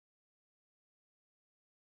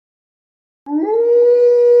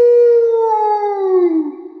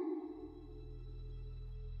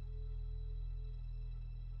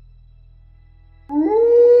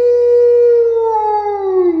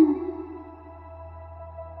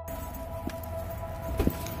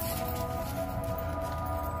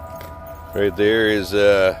Right there is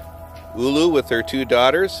Ulu with her two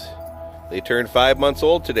daughters. They turned 5 months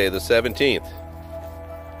old today, the 17th.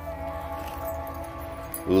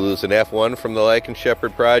 Ulu's an F1 from the Lycan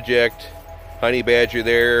Shepherd Project. Honey Badger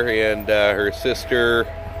there, and her sister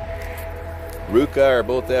Ruka are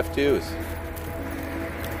both F2s.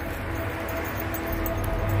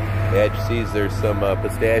 Badge sees there's some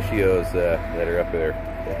pistachios that are up there.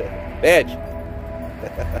 Badge!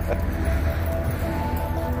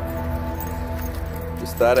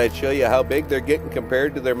 Just thought I'd show you how big they're getting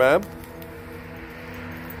compared to their mom.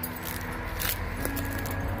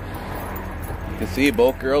 You can see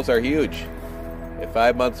both girls are huge. At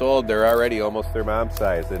 5 months old, they're already almost their mom's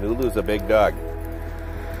size, and Ulu's a big dog.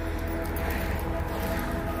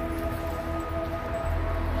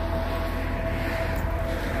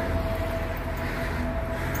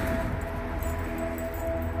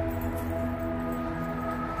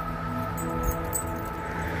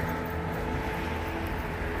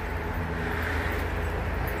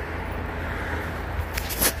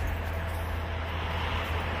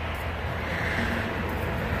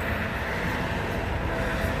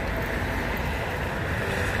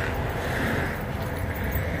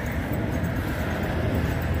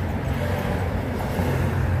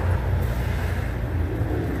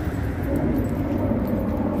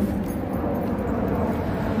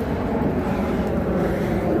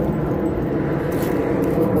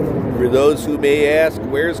 For those who may ask,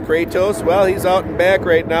 where's Kratos? Well, he's out and back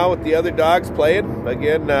right now with the other dogs playing.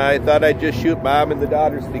 Again, I thought I'd just shoot mom and the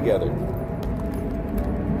daughters together.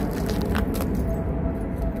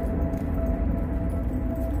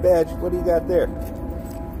 Badge, what do you got there?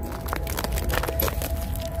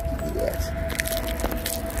 Yes.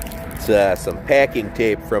 It's some packing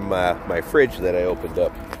tape from my fridge that I opened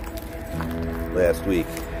up last week.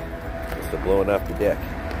 Just blowing off the deck.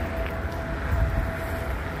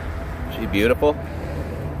 She beautiful?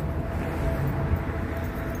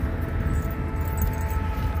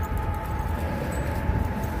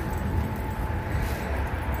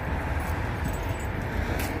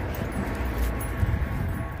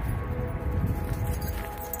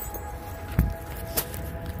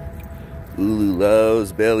 Ulu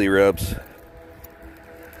loves belly rubs.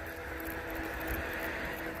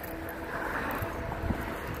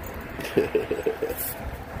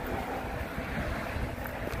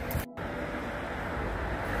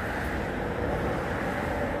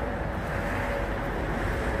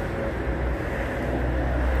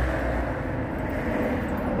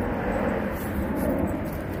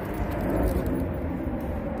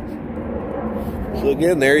 So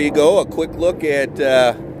again, there you go, a quick look at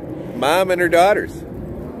mom and her daughters.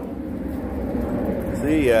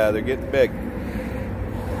 See, they're getting big.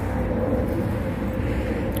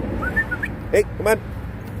 Hey, come on.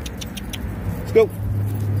 Let's go.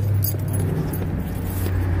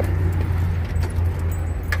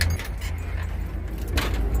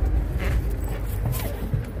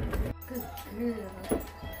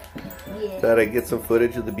 Thought I'd get some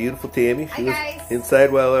footage of the beautiful Tammy. She was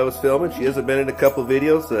inside while I was filming. She hasn't been in a couple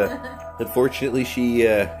videos. Unfortunately, she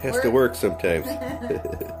has to work sometimes.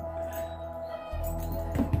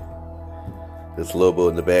 This Lobo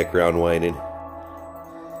in the background whining.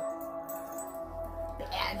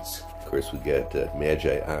 Of course, we got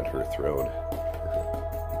Magi on her throne.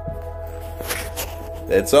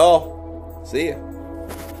 That's all. See ya.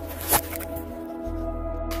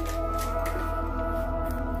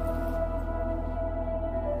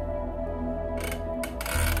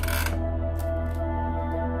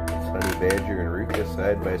 Honey Badger and Ruka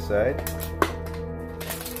side by side.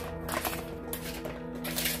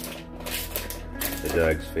 The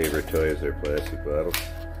dog's favorite toys are plastic bottles.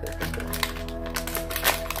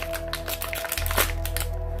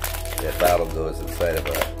 That bottle goes inside of a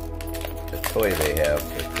toy they have,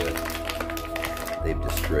 but they've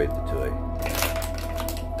destroyed the toy.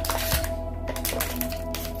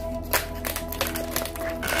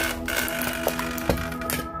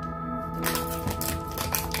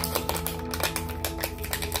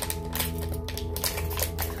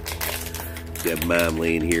 Got mom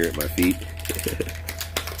laying here at my feet.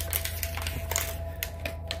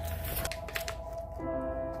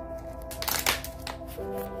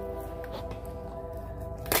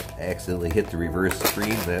 I accidentally hit the reverse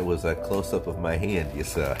screen. That was a close-up of my hand you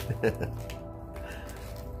saw.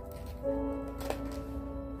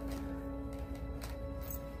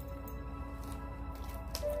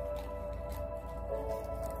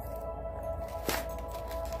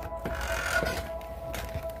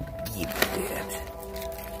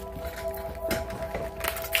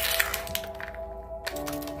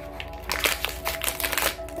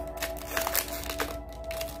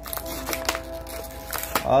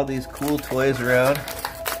 all these cool toys around,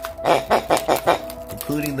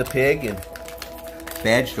 including the pig, and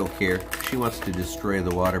Badge don't care. She wants to destroy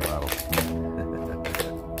the water bottle.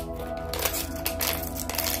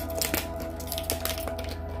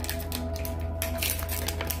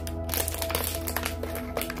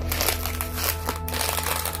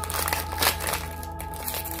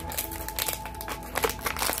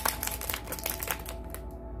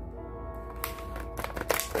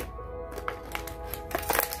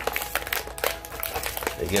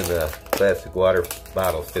 Again, the plastic water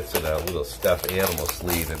bottle fits in a little stuffed animal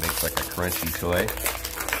sleeve. It makes like a crunchy toy.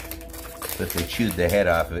 But they chewed the head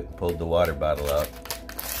off of it and pulled the water bottle out.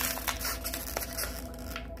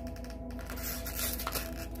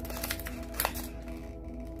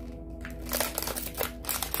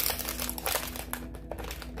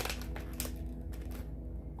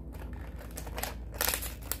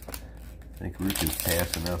 I think Ruka's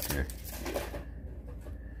passing out there.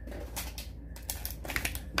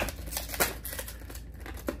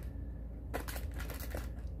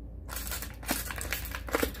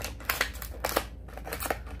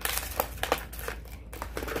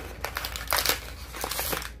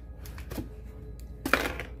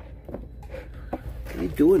 What are you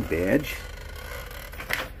doing, Badge?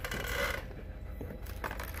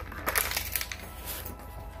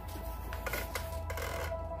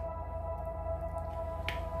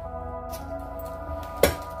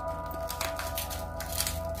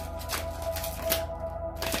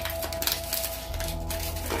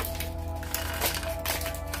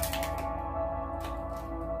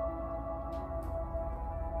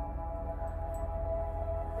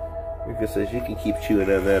 Ruka says you can keep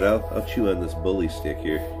chewing on that. I'll chew on this bully stick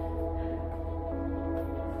here.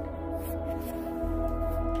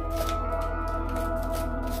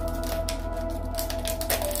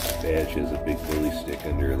 Badge has a big bully stick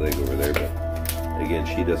under her leg over there, but again,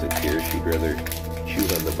 she doesn't care. She'd rather chew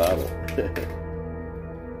on the bottle.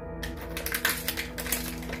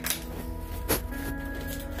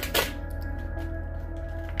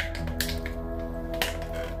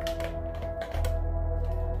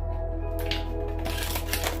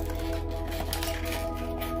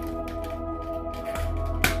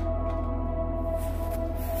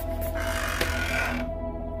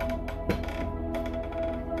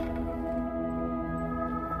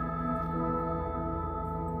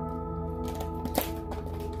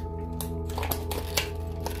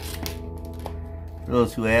 For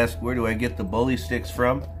those who ask, where do I get the bully sticks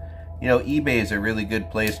from? You know, eBay is a really good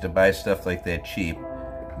place to buy stuff like that cheap.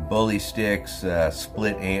 Bully sticks,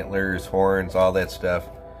 split antlers, horns, all that stuff.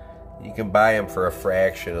 You can buy them for a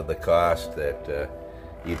fraction of the cost that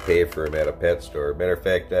you'd pay for them at a pet store. Matter of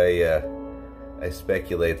fact, I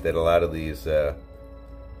speculate that a lot of these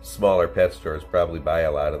smaller pet stores probably buy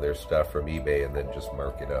a lot of their stuff from eBay and then just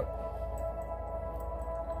mark it up.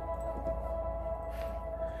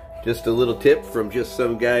 Just a little tip from just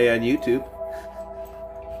some guy on YouTube.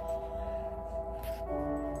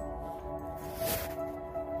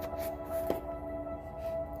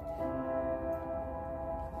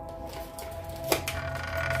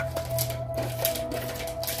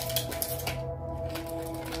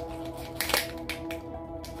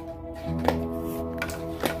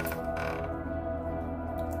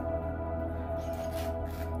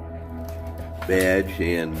 Badge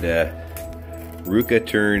and Ruka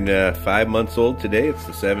turned 5 months old today. It's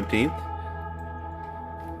the 17th.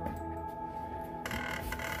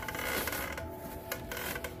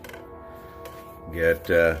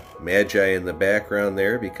 Got Magi in the background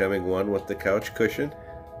there, becoming one with the couch cushion.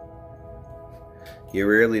 You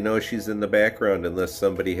rarely know she's in the background unless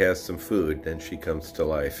somebody has some food, then she comes to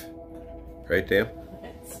life. Right, Dan?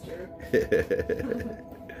 That's true.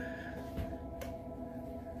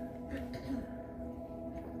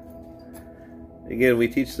 Again, we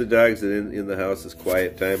teach the dogs that in the house is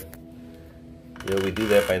quiet time. You know, we do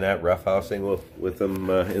that by not roughhousing with them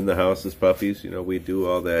in the house as puppies. You know, we do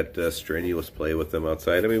all that strenuous play with them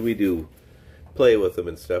outside. I mean, we do play with them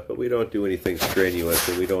and stuff, but we don't do anything strenuous,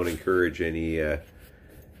 and we don't encourage any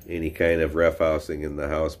kind of roughhousing in the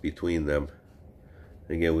house between them.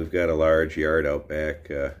 Again, we've got a large yard out back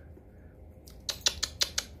that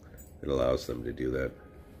allows them to do that.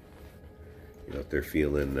 You know, if they're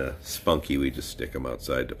feeling spunky, we just stick them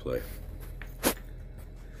outside to play.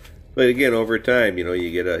 But again, over time, you know, you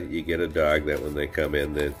get a dog that when they come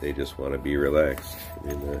in, they just want to be relaxed. I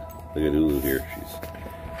mean, look at Ulu here;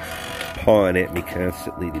 she's pawing at me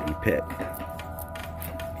constantly to be pet.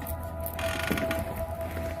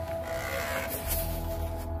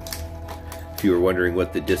 If you were wondering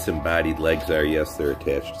what the disembodied legs are, yes, they're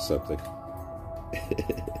attached to something.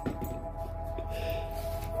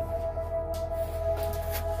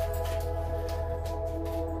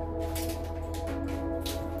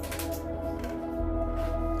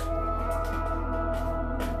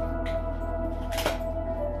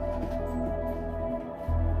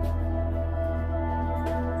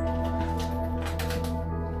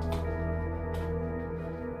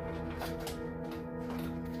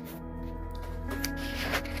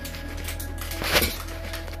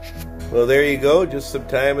 Well, there you go. Just some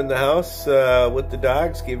time in the house with the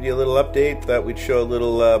dogs. Give you a little update. Thought we'd show a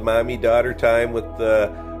little mommy-daughter time with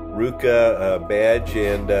Ruka, Badge,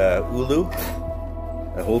 and Ulu.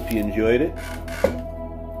 I hope you enjoyed it.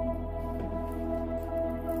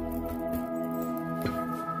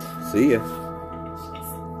 See ya.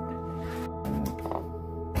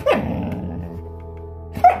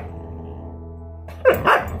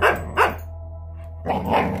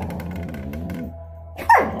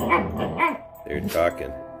 They're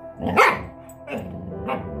talking.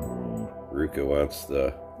 Ruka wants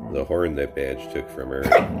the horn that Badge took from her.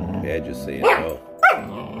 Badge is saying no.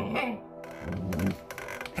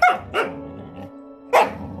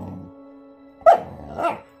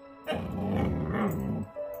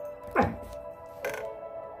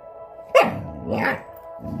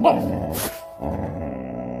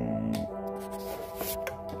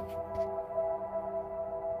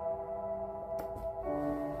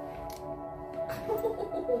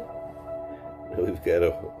 We've got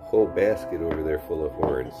a whole basket over there full of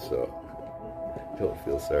horns, so don't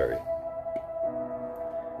feel sorry.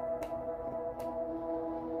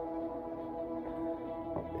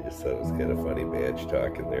 I just thought it was kind of funny, Badge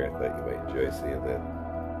talking there. I thought you might enjoy seeing that.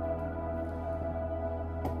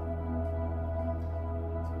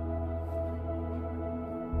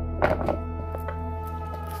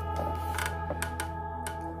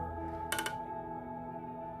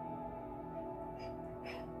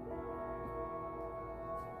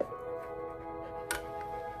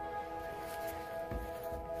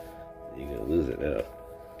 You're going to lose it now.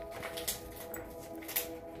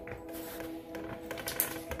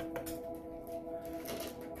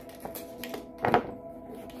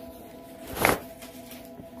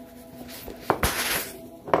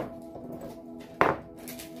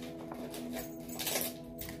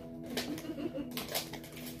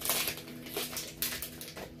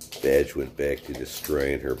 Badge went back to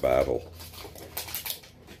destroying her bottle.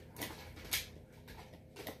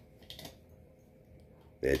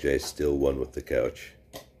 Magi still won with the couch.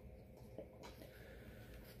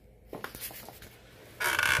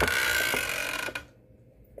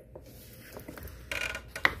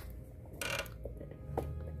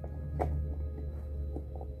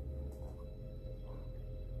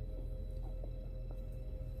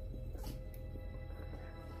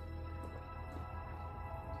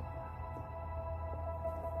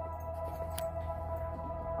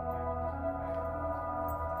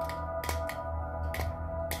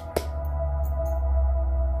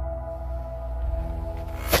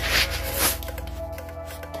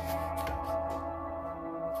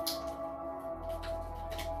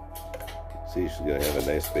 See, she's going to have a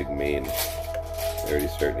nice big mane. Already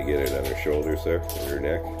starting to get it on her shoulders there, and her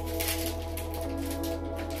neck.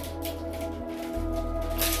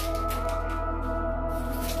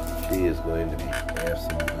 She is going to be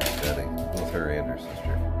absolutely stunning, both her and her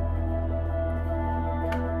sister.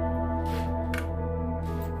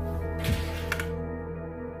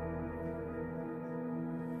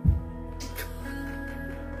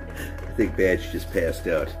 I think Badge just passed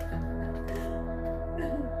out.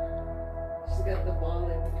 Got the ball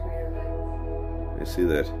in between her legs. I see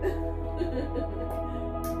that.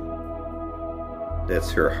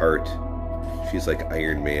 That's her heart. She's like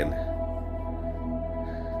Iron Man.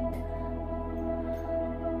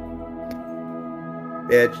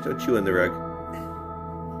 Badge, don't chew on the rug.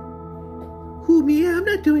 Who, me? I'm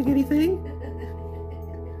not doing anything.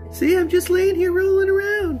 See, I'm just laying here rolling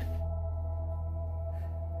around.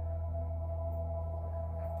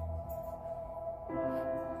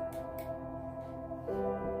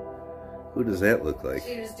 Who does that look like?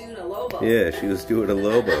 She was doing a Lobo. Yeah, she was doing a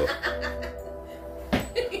Lobo.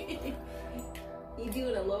 You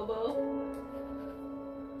doing a Lobo?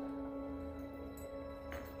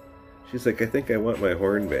 She's like, I think I want my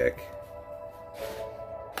horn back.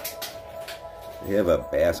 We have a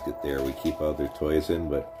basket there we keep all their toys in,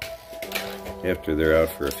 but after they're out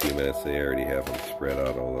for a few minutes, they already have them spread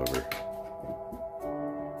out all over.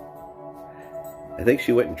 I think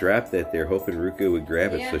she went and dropped that there, hoping Ruka would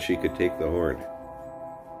grab it so she could take the horn.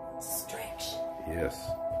 Stretch. Yes.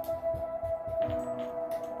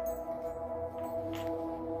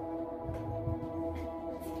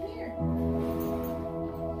 Here.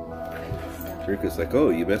 Ruka's like,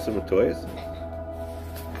 oh, you messing with toys?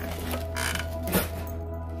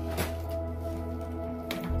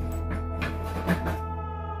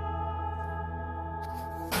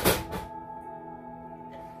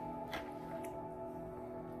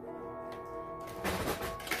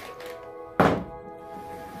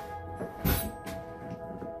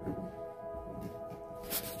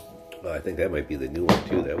 Oh, I think that might be the new one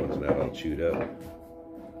too. That one's not all chewed up.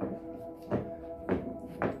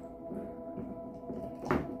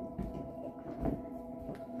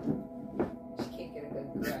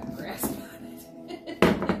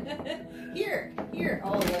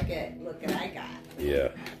 look at I got. Yeah.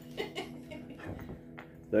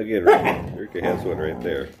 Again, Ruka has one right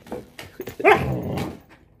there.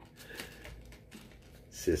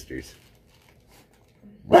 Sisters.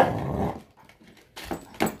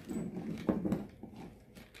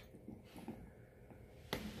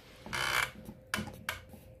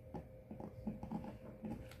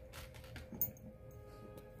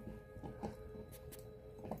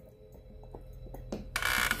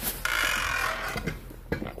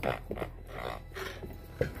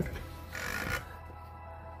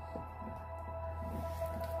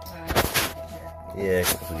 Yeah,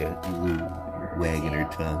 'cause we got Lulu wagging her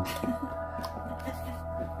tongue.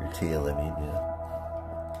 Her tail, I mean, yeah.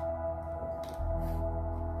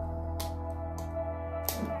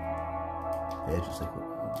 Yeah, just like,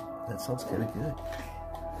 that sounds kind of good.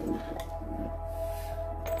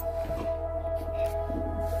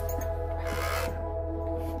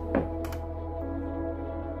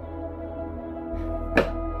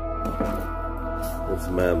 That's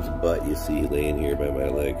Mom's butt you see laying here by my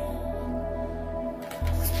leg.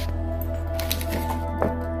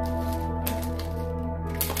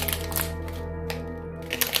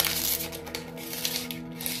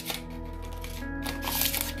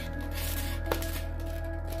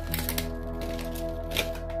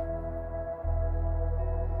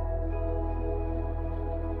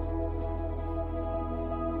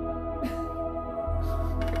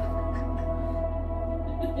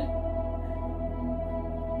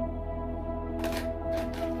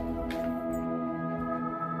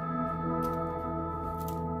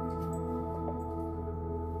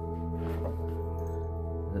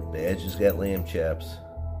 Badger's got lamb chops.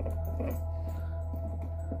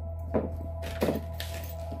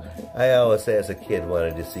 I always, as a kid,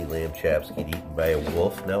 wanted to see lamb chops get eaten by a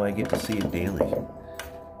wolf. Now I get to see it daily.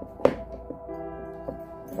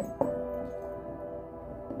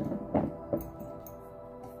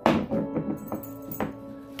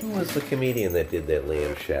 Who was the comedian that did that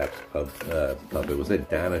lamb chops puppet? Was it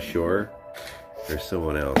Donna Shore or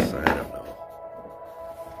someone else? I don't know.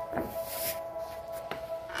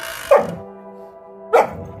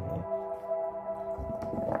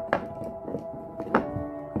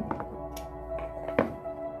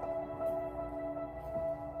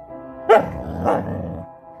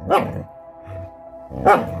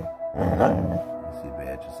 See,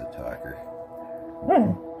 Badger's a talker.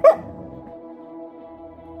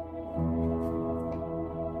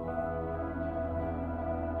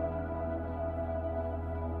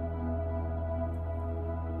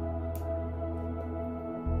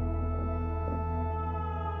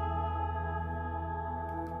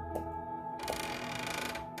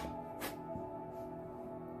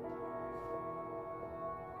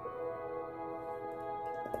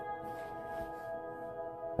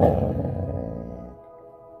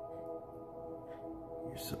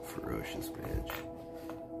 You're so ferocious, Badge.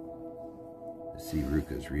 I see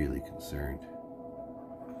Ruka's really concerned.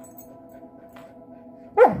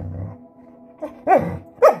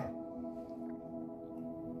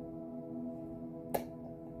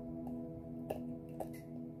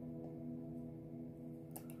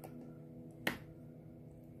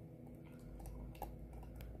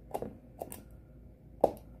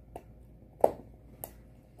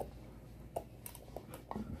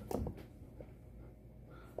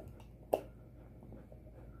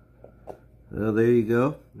 Well, there you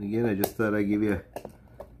go. Again, I just thought I'd give you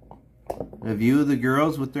a view of the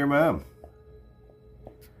girls with their mom.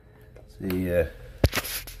 See,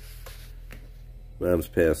 Mom's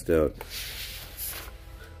passed out.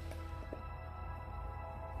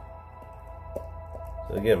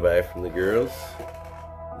 So again, bye from the girls.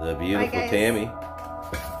 The beautiful Tammy.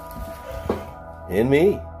 And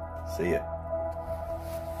me. See ya.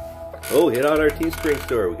 Oh, hit out our Teespring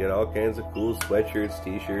store. We got all kinds of cool sweatshirts,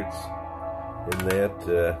 t-shirts. And that,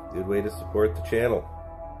 good way to support the channel.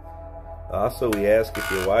 Also, we ask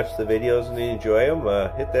if you watch the videos and you enjoy them,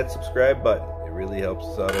 hit that subscribe button. It really helps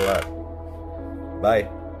us out a lot. Bye.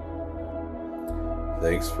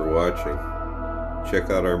 Thanks for watching.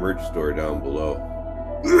 Check out our merch store down below.